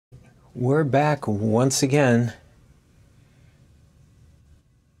We're back once again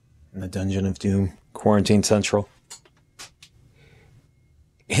in the Dungeon of Doom, Quarantine Central.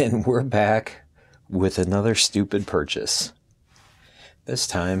 And we're back with another stupid purchase. This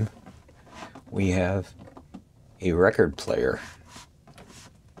time, we have a record player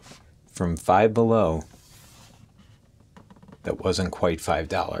from Five Below that wasn't quite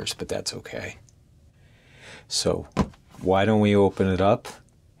 $5, but that's okay. So, why don't we open it up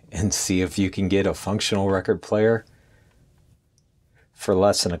and see if you can get a functional record player for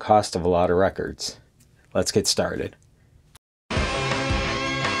less than the cost of a lot of records. Let's get started.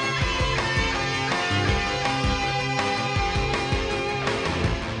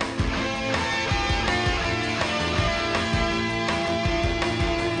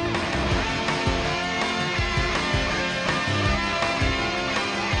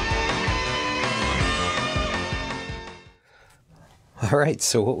 All right,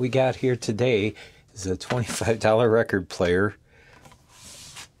 so what we got here today is a $25 record player,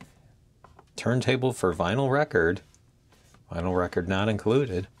 turntable for vinyl record not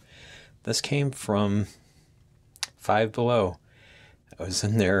included. This came from Five Below. I was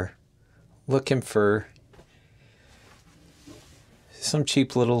in there looking for some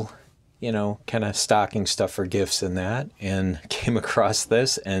cheap little, kind of stocking stuff for gifts and that, and came across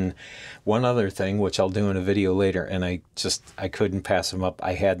this and one other thing, which I'll do in a video later, and I couldn't pass them up.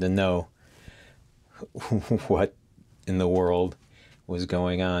 I had to know what in the world was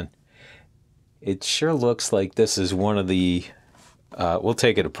going on. It sure looks like this is one of the, we'll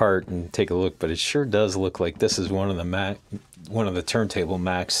take it apart and take a look, but it sure does look like this is one of the turntable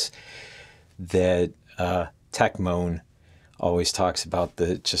Macs that Techmoan always talks about,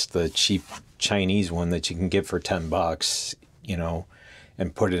 just the cheap Chinese one that you can get for $10,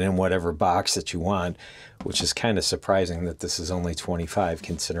 and put it in whatever box that you want, which is kind of surprising that this is only $25,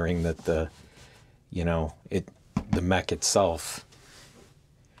 considering that the mech itself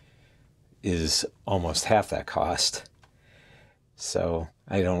is almost half that cost. So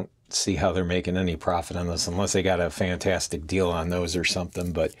I don't see how they're making any profit on this unless they got a fantastic deal on those or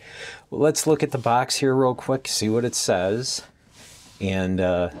something. But let's look at the box here real quick, see what it says, and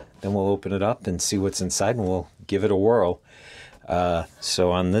then we'll open it up and see what's inside, and we'll give it a whirl.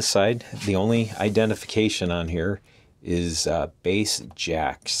 So on this side, the only identification on here is bass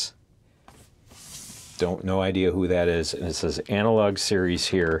jacks. No idea who that is. And it says analog series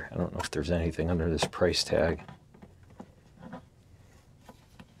here. I don't know if there's anything under this price tag.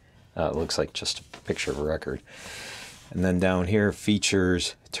 It looks like just a picture of a record. And then down here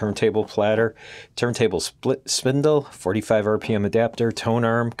features turntable platter, turntable split spindle, 45 RPM adapter, tone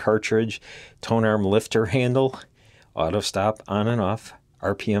arm, cartridge, tone arm lifter handle, auto stop on and off,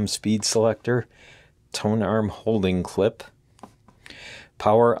 RPM speed selector, tone arm holding clip,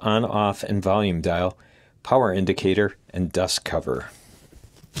 power on off and volume dial, power indicator, and dust cover.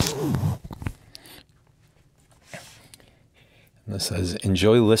 And this says,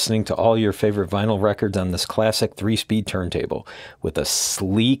 enjoy listening to all your favorite vinyl records on this classic 3-speed turntable. With a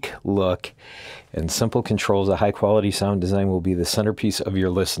sleek look and simple controls, a high-quality sound design will be the centerpiece of your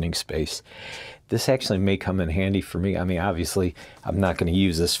listening space. This actually may come in handy for me. I mean, obviously, I'm not going to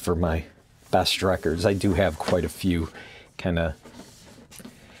use this for my best records. I do have quite a few kind of,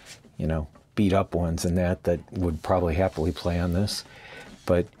 beat up ones and that would probably happily play on this.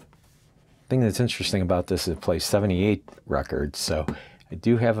 But the thing that's interesting about this is it plays 78 records. So I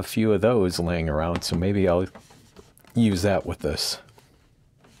do have a few of those laying around. So maybe I'll use that with this.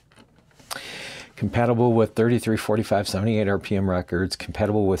 Compatible with 33, 45, 78 RPM records,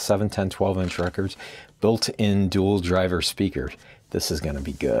 compatible with 7, 10, 12-inch records, built-in dual driver speaker. This is going to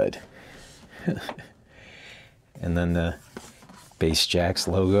be good. And then the Bass Jacks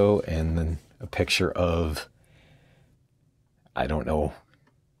logo, and then a picture of, I don't know.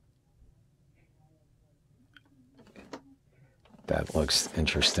 That looks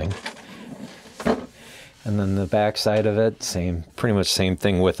interesting. And then the back side of it, pretty much same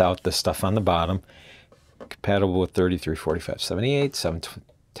thing without the stuff on the bottom. Compatible with 33, 45, 78, 7,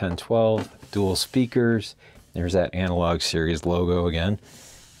 10, 12, dual speakers. There's that analog series logo again.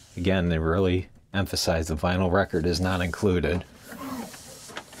 Again, they really emphasize the vinyl record is not included.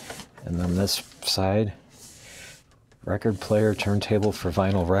 And then this side, record player, turntable for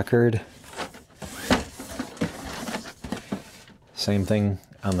vinyl record. Same thing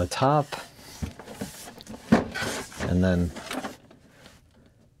on the top. And then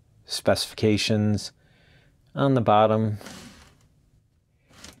specifications on the bottom,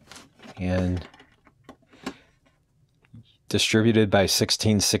 and distributed by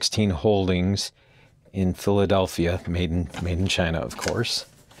 1616 Holdings in Philadelphia, made in China, of course.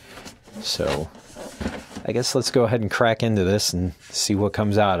 So I guess let's go ahead and crack into this and see what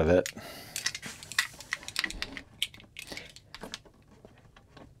comes out of it.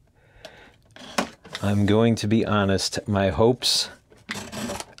 I'm going to be honest, my hopes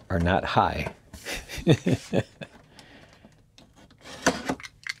are not high.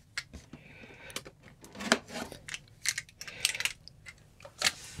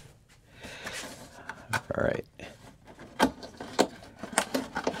 All right.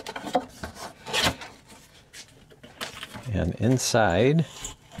 And inside,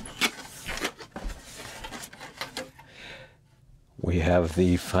 we have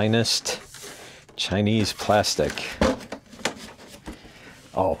the finest Chinese plastic.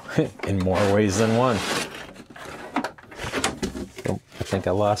 Oh, in more ways than one. Oh, I think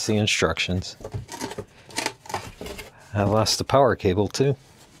I lost the instructions. I lost the power cable too.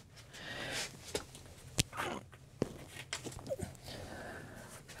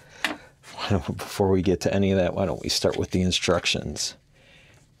 Before we get to any of that, why don't we start with the instructions?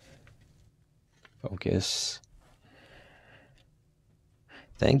 Focus.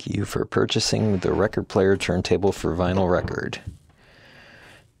 Thank you for purchasing the record player turntable for vinyl record.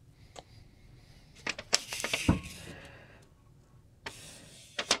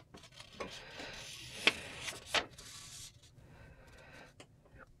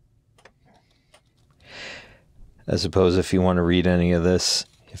 I suppose if you want to read any of this,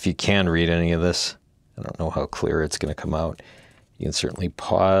 if you can read any of this, I don't know how clear it's going to come out, you can certainly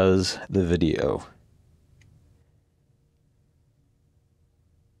pause the video.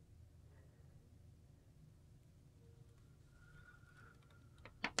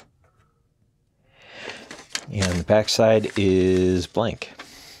 And the backside is blank.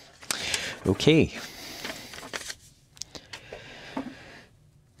 Okay.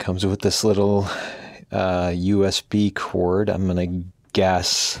 Comes with this little USB cord. I'm going to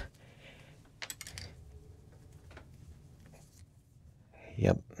guess.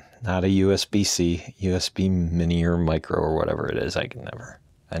 Yep, not a USB-C, USB mini or micro or whatever it is. I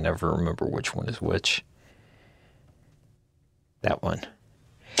never remember which one is which. That one.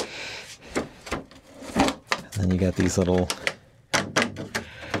 And then you got these little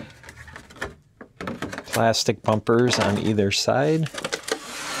plastic bumpers on either side.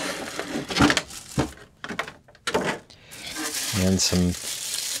 And some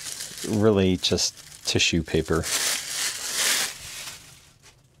really just tissue paper.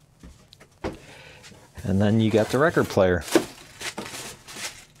 And then you got the record player.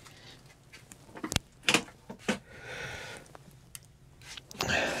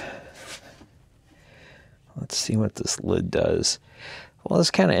 Let's see what this lid does. Well,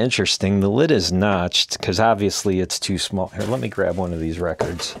 it's kind of interesting. The lid is notched because obviously it's too small. Here, let me grab one of these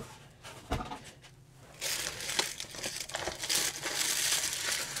records.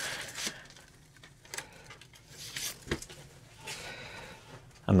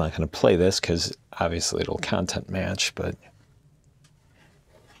 I'm not going to play this because obviously it'll content match, but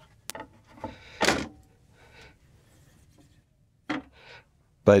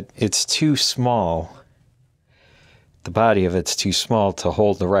it's too small. The body of it's too small to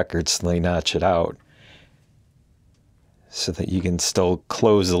hold the record, so they notch it out so that you can still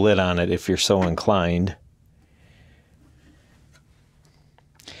close the lid on it if you're so inclined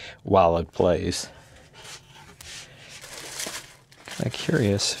while it plays. Kind of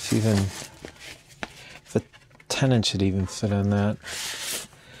curious if a 10-inch would even fit on that.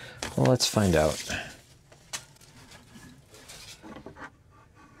 Well, let's find out.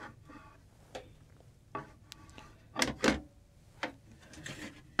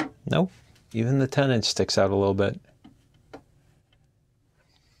 Nope, even the 10-inch sticks out a little bit.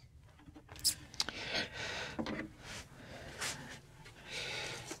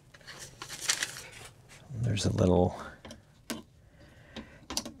 There's a little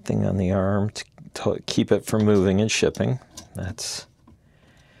thing on the arm to keep it from moving and shipping. And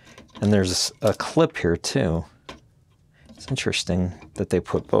there's a clip here too. It's interesting that they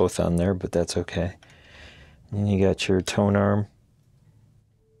put both on there, but that's okay. And you got your tone arm.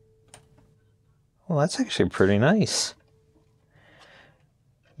 Well, that's actually pretty nice.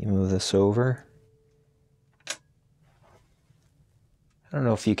 You move this over. I don't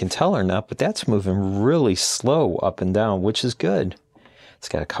know if you can tell or not, but that's moving really slow up and down, which is good. It's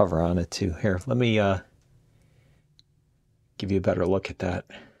got a cover on it too. Here, let me give you a better look at that.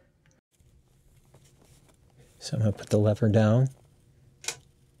 So I'm going to put the lever down.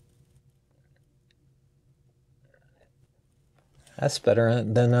 That's better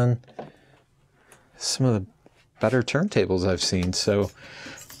than on some of the better turntables I've seen. So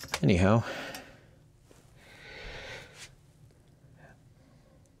anyhow,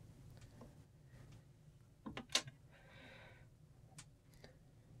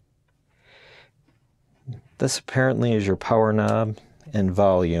 This apparently is your power knob and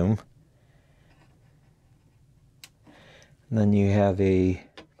volume. And then you have a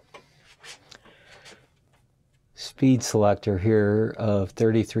speed selector here of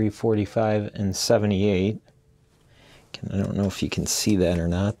 33, 45, and 78. I don't know if you can see that or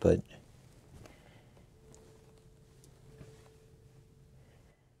not, but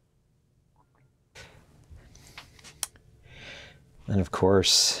and of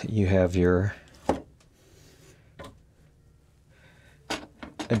course you have your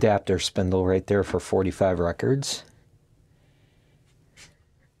adapter spindle right there for 45 records.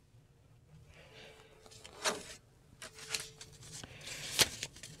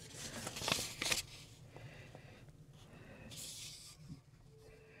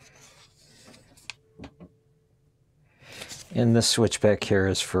 And this switch back here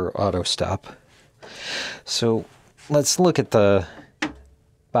is for auto stop. So let's look at the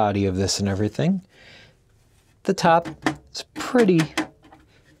body of this and everything. The top is pretty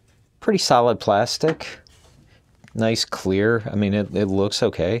solid plastic. Nice clear. I mean, it looks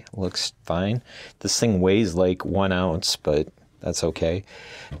okay. It looks fine. This thing weighs like 1 ounce, but that's okay.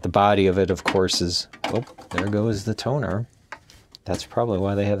 The body of it, of course, is... Oh, there goes the tone arm. That's probably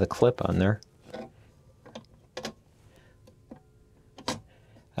why they have the clip on there.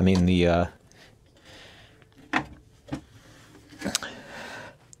 I mean, the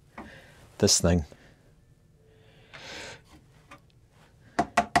this thing.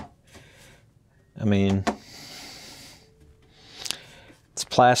 I mean, it's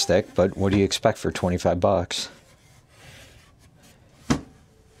plastic, but what do you expect for 25 bucks? Okay,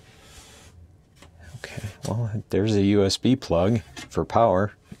 well, there's a USB plug for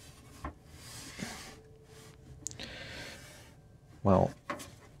power. Well,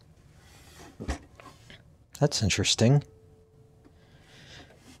 that's interesting.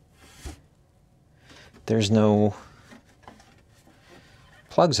 There's no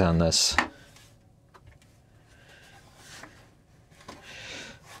plugs on this.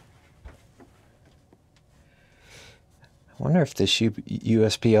 I wonder if this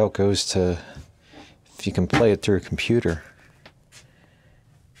USB out goes to, if you can play it through a computer.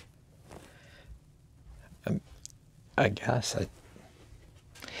 I guess.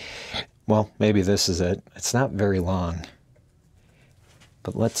 Well, maybe this is it. It's not very long.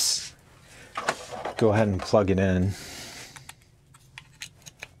 But let's go ahead and plug it in.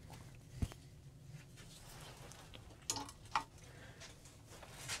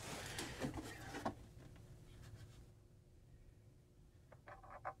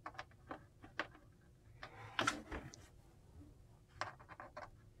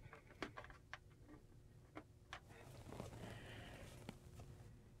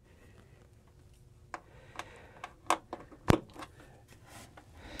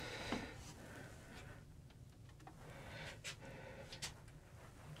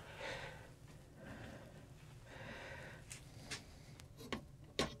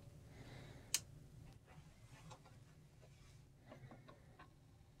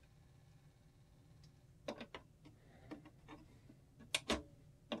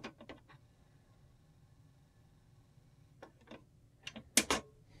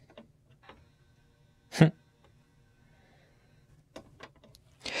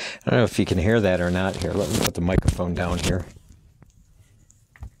 I don't know if you can hear that or not. Here, let me put the microphone down here.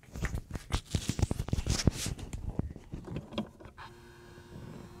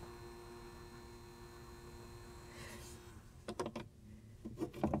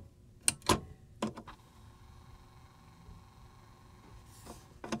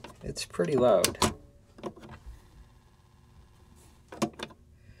 It's pretty loud.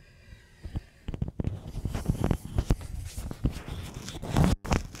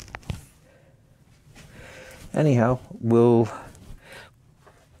 Anyhow, why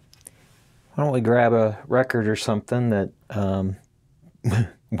don't we grab a record or something that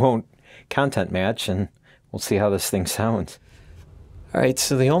won't content match, and we'll see how this thing sounds. All right,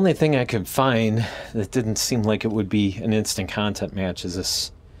 so the only thing I could find that didn't seem like it would be an instant content match is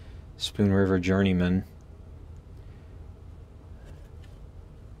this Spoon River Journeyman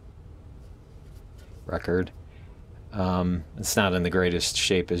record. It's not in the greatest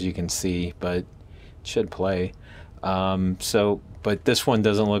shape, as you can see, but should play. But this one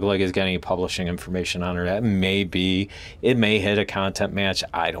doesn't look like it's got any publishing information on it. It may hit a content match.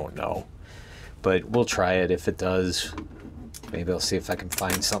 I don't know, but we'll try it. If it does, maybe I'll see if I can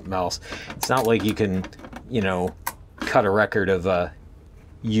find something else. It's not like you can, you know, cut a record of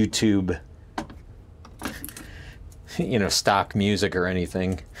YouTube, you know, stock music or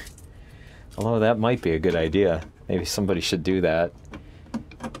anything. Although that might be a good idea. Maybe somebody should do that.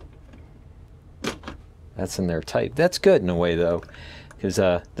 That's in there tight. That's good in a way, though, because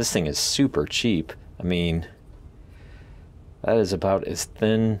this thing is super cheap. I mean, that is about as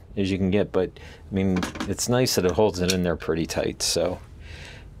thin as you can get, but I mean, it's nice that it holds it in there pretty tight. So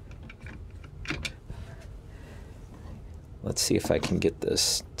let's see if I can get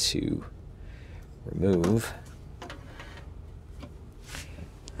this to remove.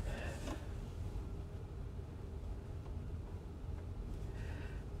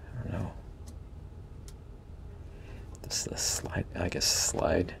 I don't know. This slide, I guess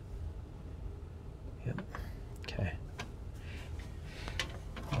slide. Yep. Okay.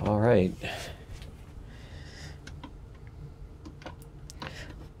 All right.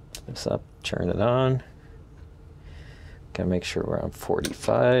 This up, turn it on. Gotta make sure we're on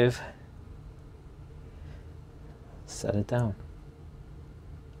 45. Set it down.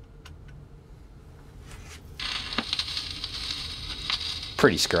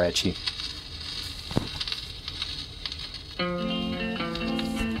 Pretty scratchy.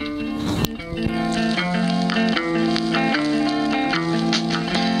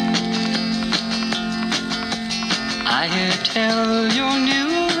 I hear tell your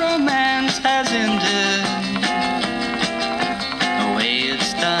new romance has ended the way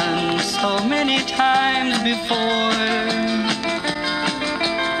it's done so many times before.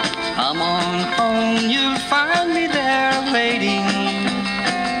 Come on home, you'll find me there waiting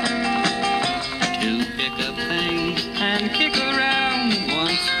to pick up things and kick around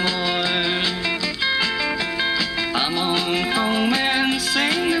once more. Come on home and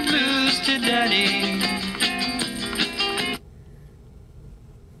sing the blues to Daddy.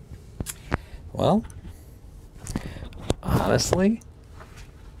 Well, honestly,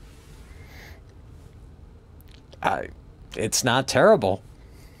 it's not terrible.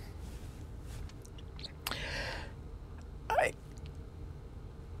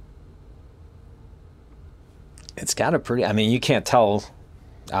 It's got a pretty, I mean, you can't tell,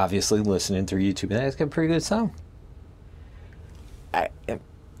 obviously, listening through YouTube, it's got a pretty good sound.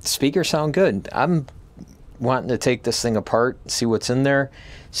 Speakers sound good. I'm wanting to take this thing apart, see what's in there,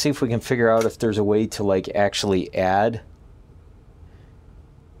 see if we can figure out if there's a way to like actually add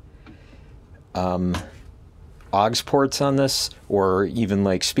aux ports on this, or even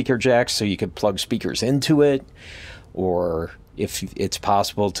like speaker jacks so you could plug speakers into it, or if it's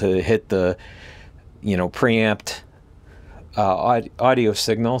possible to hit the, you know, preamped audio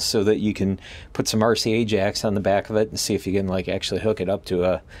signal so that you can put some RCA jacks on the back of it and see if you can like actually hook it up to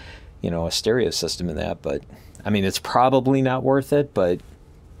a, you know, a stereo system in that. But I mean, it's probably not worth it. But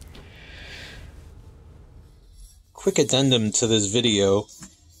quick addendum to this video,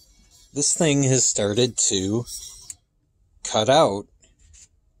 this thing has started to cut out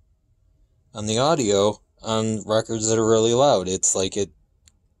on the audio on records that are really loud. It's like it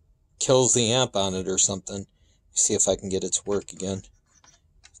kills the amp on it or something. See if I can get it to work again.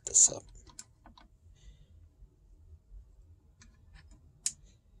 Put this up.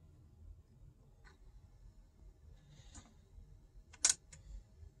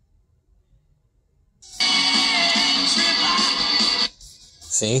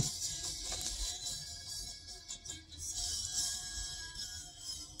 See?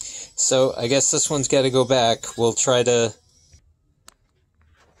 So I guess this one's got to go back. We'll try a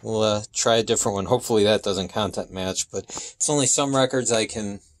different one. Hopefully that doesn't content match, but it's only some records I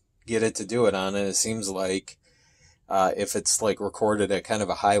can get it to do it on, and it seems like if it's like recorded at kind of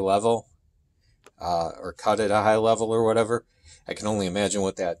a high level or cut at a high level or whatever, I can only imagine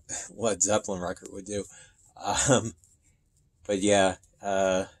what that Led Zeppelin record would do. But yeah,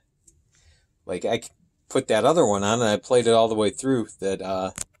 like I put that other one on and I played it all the way through,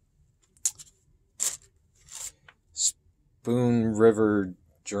 that Spoon River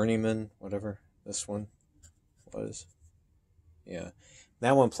Journeyman, whatever this one was. Yeah,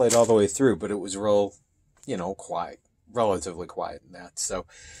 that one played all the way through, but it was real, you know, quiet, relatively quiet in that. So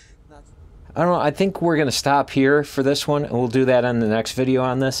I don't know, I think we're going to stop here for this one, and we'll do that on the next video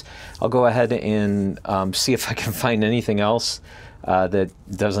on this. I'll go ahead and see if I can find anything else that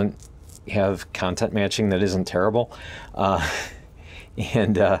doesn't have content matching that isn't terrible.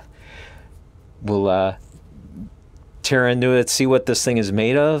 And we'll tear into it, see what this thing is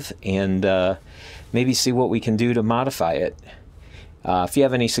made of, and maybe see what we can do to modify it. If you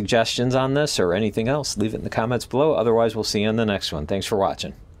have any suggestions on this or anything else, leave it in the comments below. Otherwise, we'll see you on the next one. Thanks for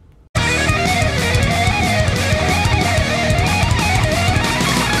watching.